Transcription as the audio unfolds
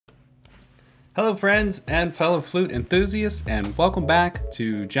Hello friends and fellow flute enthusiasts, and welcome back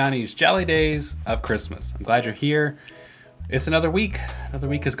to Johnny's Jolly Days of Christmas. I'm glad you're here. It's another week. Another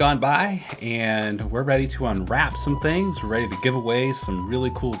week has gone by and we're ready to unwrap some things. We're ready to give away some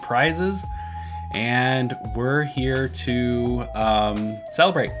really cool prizes, and we're here to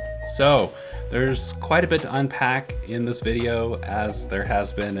celebrate. So there's quite a bit to unpack in this video, as there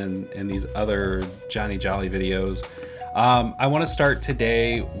has been in these other Johnny Jolly videos. I want to start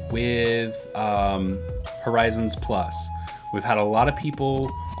today with Horizons Plus. We've had a lot of people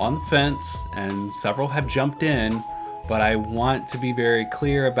on the fence and several have jumped in, but I want to be very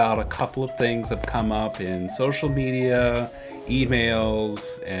clear about a couple of things that have come up in social media,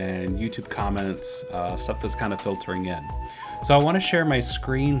 emails, and YouTube comments, stuff that's kind of filtering in. So I want to share my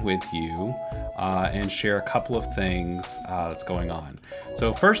screen with you and share a couple of things that's going on.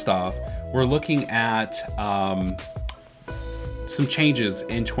 So first off, we're looking at some changes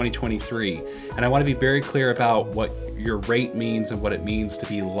in 2023, and I want to be very clear about what your rate means and what it means to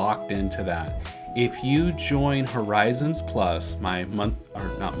be locked into that. If you join Horizons Plus, my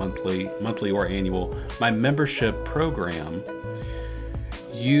monthly or annual, my membership program,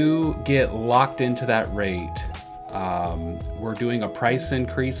 you get locked into that rate. We're doing a price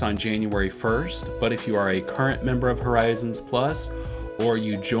increase on January 1st, but if you are a current member of Horizons Plus or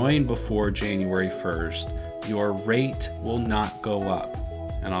you join before January 1st, your rate will not go up,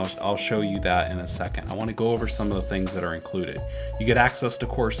 and I'll show you that in a second. I want to go over some of the things that are included. You get access to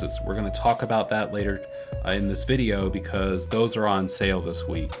courses. We're going to talk about that later in this video because those are on sale this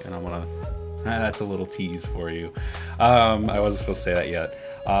week, and I want to that's a little tease for you. I wasn't supposed to say that yet.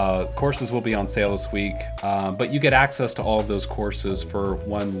 Courses will be on sale this week, but you get access to all of those courses for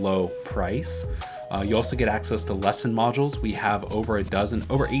one low price. You also get access to lesson modules. We have over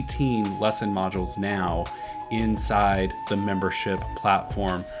 18 lesson modules now inside the membership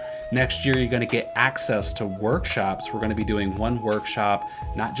platform. Next year, you're going to get access to workshops. We're going to be doing one workshop,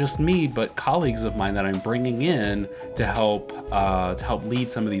 not just me, but colleagues of mine that I'm bringing in to help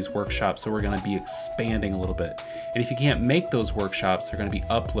lead some of these workshops. So we're going to be expanding a little bit. And if you can't make those workshops, they're going to be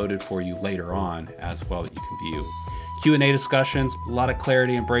uploaded for you later on as well that you can view. Q&A discussions, a lot of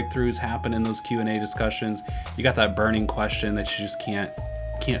clarity and breakthroughs happen in those Q&A discussions. You got that burning question that you just can't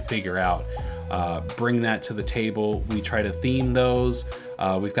figure out. Bring that to the table. We try to theme those.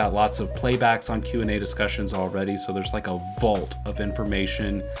 We've got lots of playbacks on Q&A discussions already, so there's like a vault of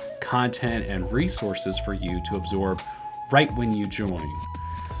information, content, and resources for you to absorb right when you join.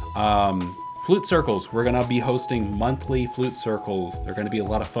 Flute circles, we're gonna be hosting monthly flute circles. They're gonna be a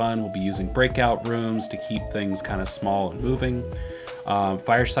lot of fun. We'll be using breakout rooms to keep things kind of small and moving.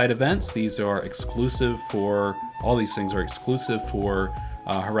 Fireside events, these are exclusive for, all these things are exclusive for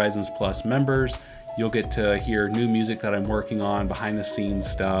Horizons Plus members. You'll get to hear new music that I'm working on, behind the scenes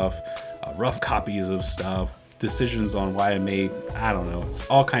stuff, rough copies of stuff, decisions on why I made, I don't know, it's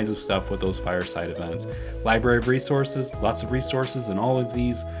all kinds of stuff with those fireside events. Library of resources, lots of resources in all of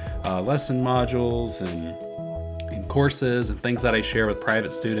these lesson modules and courses and things that I share with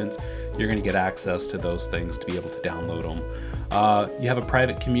private students. You're going to get access to those things to be able to download them. You have a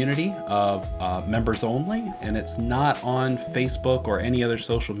private community of members only, and it's not on Facebook or any other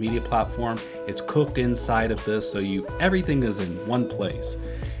social media platform. It's cooked inside of this, so everything is in one place.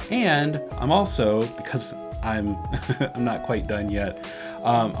 And I'm also, because I'm not quite done yet,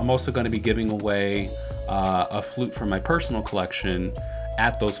 I'm also going to be giving away a flute from my personal collection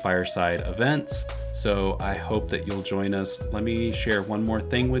at those fireside events. So I hope that you'll join us. Let me share one more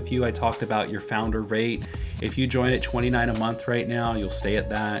thing with you. I talked about your founder rate. If you join at $29 a month right now, you'll stay at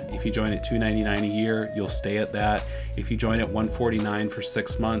that. If you join at $299 a year, you'll stay at that. If you join at $149 for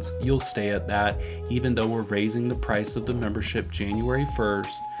 6 months, you'll stay at that, even though we're raising the price of the membership January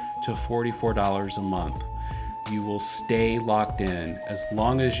 1st to $44 a month. You will stay locked in. As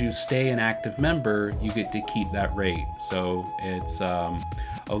long as you stay an active member, you get to keep that rate. So it's a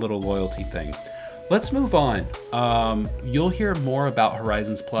little loyalty thing. Let's move on. You'll hear more about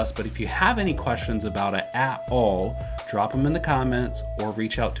Horizons Plus, but if you have any questions about it at all, drop them in the comments or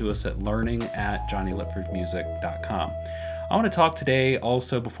reach out to us at learning@johnnylipfordmusic.com. I want to talk today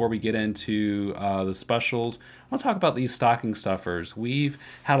also, before we get into the specials, I want to talk about these stocking stuffers. We've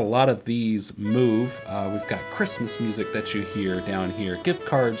had a lot of these move. We've got Christmas music that you hear down here. Gift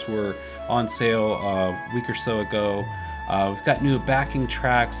cards were on sale a week or so ago. We've got new backing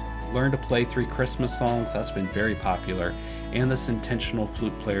tracks, Learn to Play 3 Christmas songs. That's been very popular. And this Intentional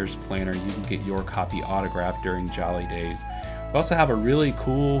Flute Player's Planner. You can get your copy autographed during Jolly Days. We also have a really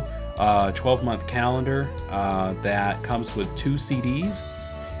cool 12-month calendar that comes with 2 CDs,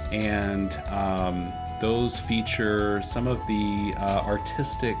 and those feature some of the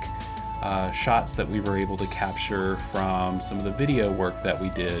artistic shots that we were able to capture from some of the video work that we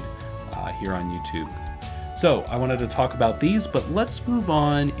did here on YouTube. So I wanted to talk about these, but let's move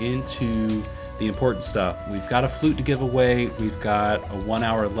on into the important stuff. We've got a flute to give away. We've got a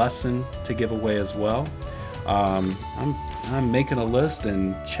 1-hour lesson to give away as well. I'm making a list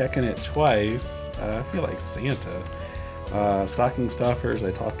and checking it twice. I feel like Santa. Stocking stuffers,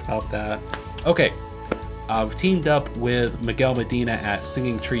 I talked about that. Okay, I've teamed up with Miguel Medina at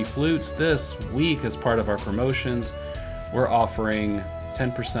Singing Tree Flutes. This week, as part of our promotions, we're offering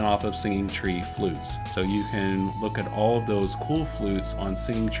 10% off of Singing Tree Flutes. So you can look at all of those cool flutes on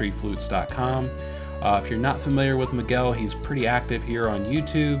singingtreeflutes.com. If you're not familiar with Miguel, he's pretty active here on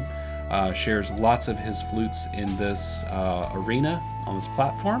YouTube, shares lots of his flutes in this arena on this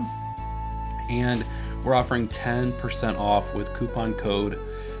platform. And we're offering 10% off with coupon code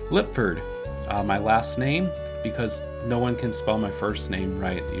Lipford. My last name, because no one can spell my first name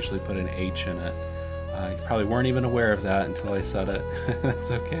right. They usually put an H in it. You probably weren't even aware of that until I said it. That's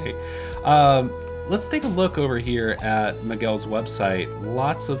okay. Let's take a look over here at Miguel's website.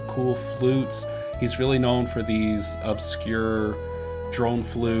 Lots of cool flutes. He's really known for these obscure drone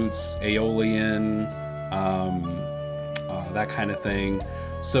flutes, Aeolian, that kind of thing.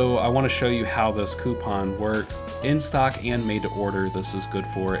 So I want to show you how this coupon works. In stock and made to order, this is good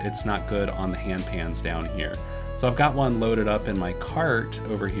for. It's not good on the hand pans down here. So I've got one loaded up in my cart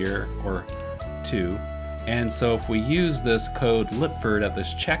over here, or two. And so if we use this code Lipford at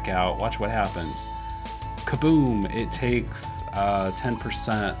this checkout, watch what happens. Kaboom, it takes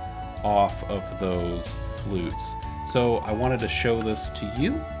 10% off of those flutes. So I wanted to show this to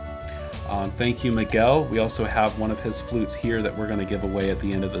you. Thank you, Miguel. We also have one of his flutes here that we're going to give away at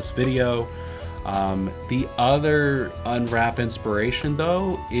the end of this video. The other unwrap inspiration,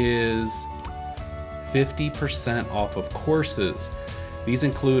 though, is 50% off of courses. These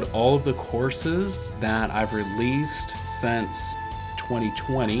include all of the courses that I've released since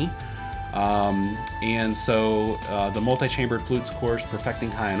 2020. And so the multi-chambered flutes course,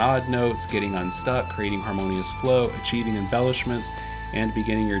 perfecting high and odd notes, getting unstuck, creating harmonious flow, achieving embellishments, and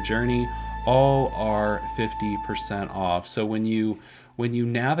beginning your journey, all are 50% off. So when you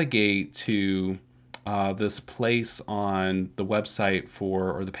navigate to this place on the website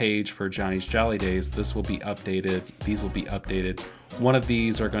or the page for Johnny's Jolly Days, this will be updated. These will be updated. One of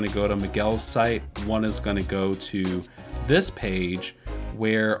these are going to go to Miguel's site. One is going to go to this page,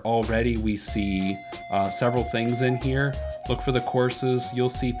 where already we see several things in here. Look for the courses. You'll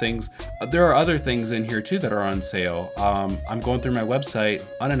see things. There are other things in here too that are on sale. I'm going through my website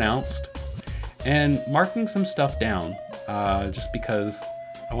unannounced and marking some stuff down just because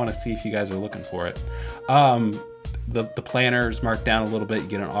I want to see if you guys are looking for it. The planner is marked down a little bit. You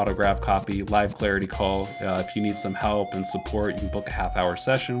get an autographed copy, live clarity call. If you need some help and support, you can book a half-hour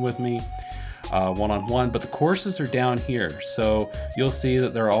session with me, one-on-one. But the courses are down here. So you'll see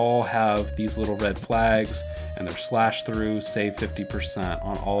that they all have these little red flags and they're slashed through, save 50%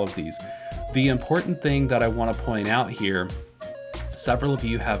 on all of these. The important thing that I want to point out here, several of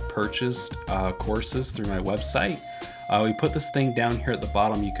you have purchased courses through my website. We put this thing down here at the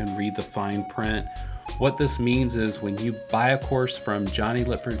bottom. You can read the fine print. What this means is when you buy a course from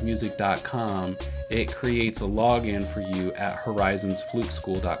JonnyLipfordMusic.com, it creates a login for you at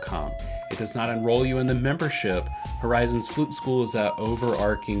horizonsfluteschool.com. It does not enroll you in the membership. Horizons Flute School is that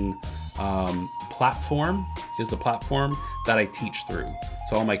overarching platform, is the platform that I teach through.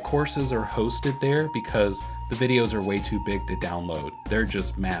 So all my courses are hosted there because the videos are way too big to download. They're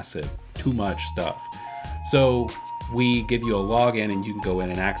just massive, too much stuff. So we give you a login and you can go in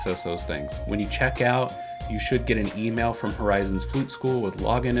and access those things. When you check out, you should get an email from Horizons Flute School with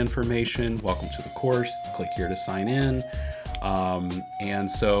login information. Welcome to the course. Click here to sign in. And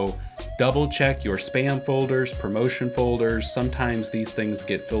so double check your spam folders, promotion folders. Sometimes these things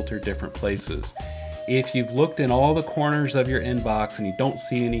get filtered different places. If you've looked in all the corners of your inbox and you don't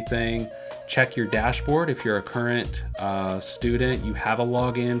see anything, check your dashboard. If you're a current student, you have a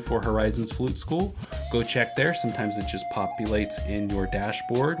login for Horizons Flute School, go check there. Sometimes it just populates in your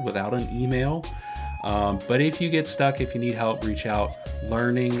dashboard without an email. But if you get stuck, if you need help, reach out,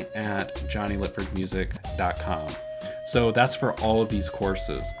 learning@JonnyLipfordMusic.com. So that's for all of these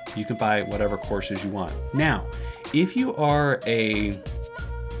courses. You can buy whatever courses you want. Now, if you are a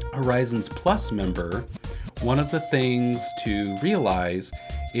Horizons Plus member, one of the things to realize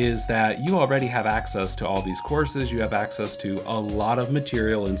is that you already have access to all these courses. You have access to a lot of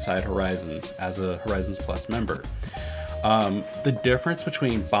material inside Horizons as a Horizons Plus member. The difference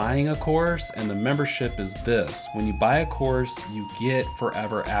between buying a course and the membership is this. When you buy a course, you get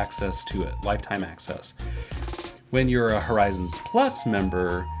forever access to it, lifetime access. When you're a Horizons Plus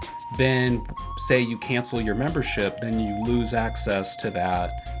member, then say you cancel your membership, then you lose access to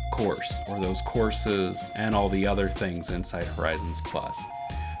that course or those courses and all the other things inside Horizons Plus.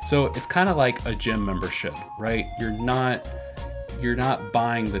 So it's kind of like a gym membership, right? You're not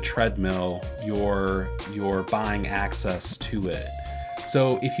buying the treadmill, you're buying access to it.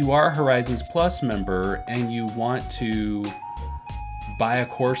 So if you are a Horizons Plus member and you want to buy a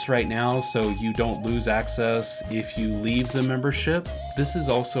course right now so you don't lose access if you leave the membership, this is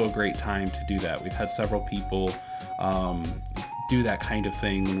also a great time to do that. We've had several people do that kind of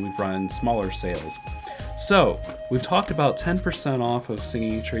thing when we've run smaller sales. So we've talked about 10% off of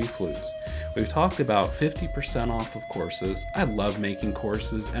Singing Tree Flutes. We've talked about 50% off of courses. I love making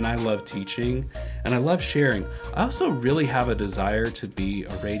courses and I love teaching and I love sharing. I also really have a desire to be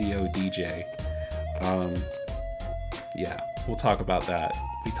a radio DJ. Yeah, we'll talk about that.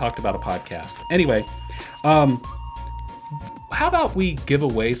 We talked about a podcast. Anyway, how about we give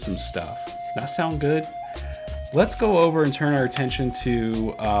away some stuff? That sound good? Let's go over and turn our attention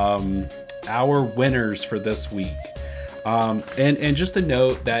to our winners for this week. And just a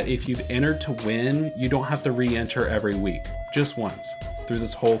note that if you've entered to win, you don't have to re-enter every week, just once through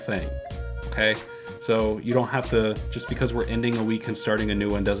this whole thing. Okay. So you don't have to, just because we're ending a week and starting a new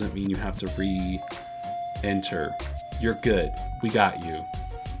one doesn't mean you have to re-enter. You're good. We got you.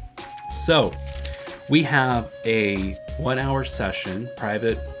 So we have a 1 hour session,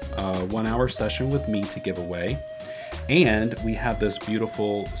 private 1 hour session with me to give away. And we have this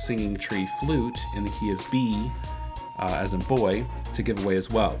beautiful Singing Tree Flute in the key of B, as in boy, to give away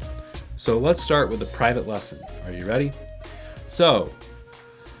as well. So let's start with a private lesson. Are you ready? So,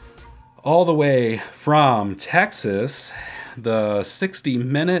 all the way from Texas, the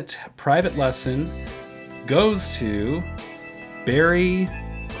 60-minute private lesson goes to Barry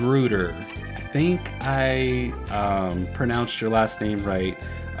Gruter. I think I pronounced your last name right.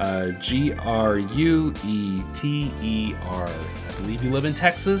 Grueter. I believe you live in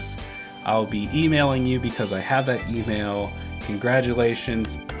Texas. I'll be emailing you because I have that email.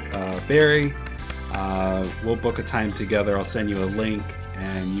 Congratulations, Barry. We'll book a time together. I'll send you a link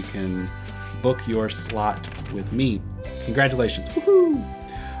and you can book your slot with me. Congratulations. Woohoo!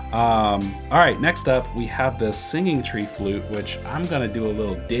 All right, next up we have the Singing Tree Flute, which I'm gonna do a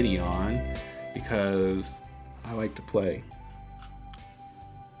little ditty on because I like to play.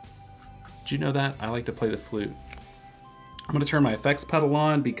 Did you know that? I like to play the flute. I'm gonna turn my effects pedal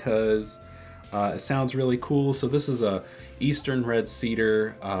on because it sounds really cool. So this is a Eastern Red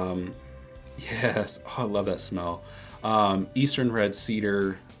Cedar. Yes, oh, I love that smell. Eastern Red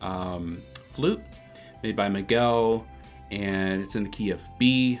Cedar flute made by Miguel, and it's in the key of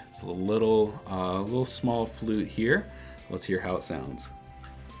B. It's a little small flute here. Let's hear how it sounds.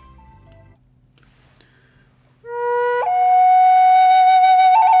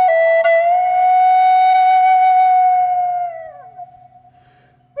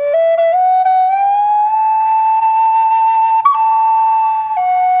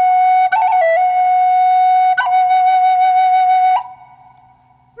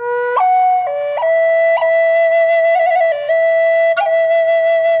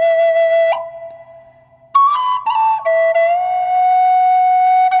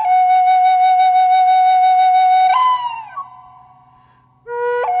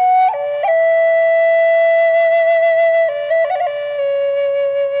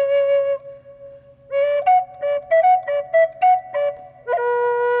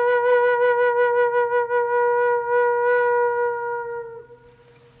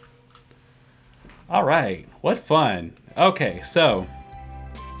 All right, what fun. Okay, so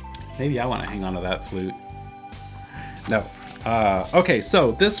maybe I want to hang on to that flute. No. Okay,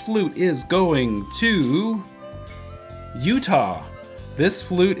 so this flute is going to Utah. This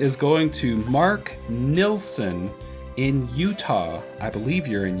flute is going to Mark Nilsson in Utah. I believe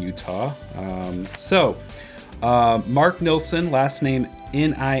you're in Utah. Mark Nilsson, last name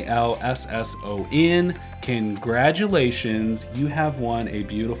Nilsson. Congratulations, you have won a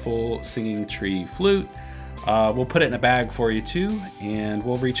beautiful Singing Tree Flute. We'll put it in a bag for you too, and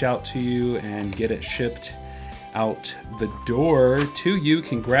we'll reach out to you and get it shipped out the door to you.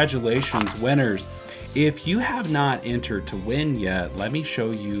 Congratulations, winners. If you have not entered to win yet, let me show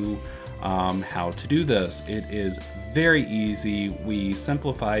you how to do this. It is very easy. We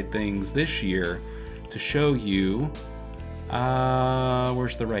simplified things this year to show you.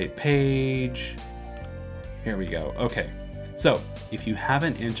 Where's the right page? Here we go. Okay, so if you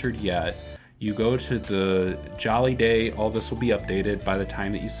haven't entered yet, you go to the Jolly Day. All this will be updated by the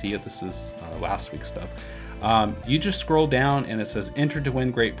time that you see it. This is last week's stuff. You just scroll down and it says enter to win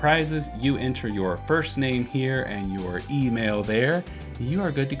great prizes. You enter your first name here and your email there. you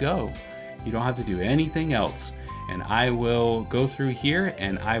are good to go. You don't have to do anything else. And I will go through here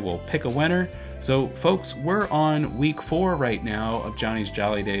and I will pick a winner. So folks, we're on week 4 right now of Jonny's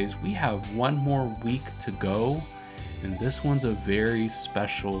Jolly Days. We have one more week to go, and this one's a very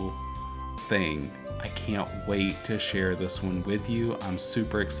special thing. I can't wait to share this one with you. I'm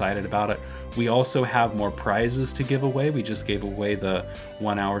super excited about it. We also have more prizes to give away. We just gave away the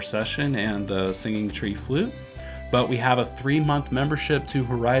 1-hour session and the Singing Tree Flute, but we have a 3-month membership to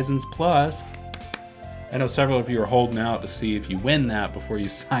Horizons Plus. I know several of you are holding out to see if you win that before you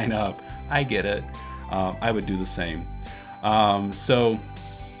sign up. I get it. I would do the same. So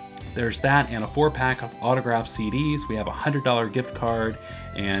there's that, and a 4-pack of autographed CDs. We have a $100 gift card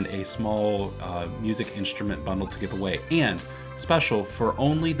and a small music instrument bundle to give away. And special for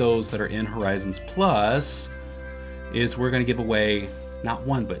only those that are in Horizons Plus is we're going to give away not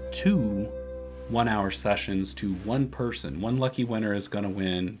 1 but 2 1-hour sessions to one person. One lucky winner is going to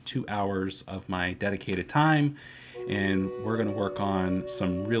win 2 hours of my dedicated time, and we're going to work on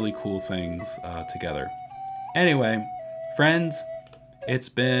some really cool things together. Anyway, friends, it's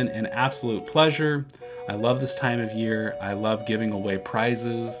been an absolute pleasure. I love this time of year. I love giving away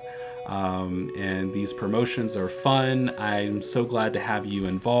prizes, and these promotions are fun. I'm so glad to have you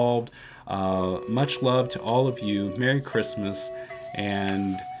involved. Much love to all of you. Merry Christmas,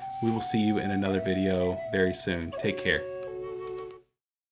 and we will see you in another video very soon. Take care.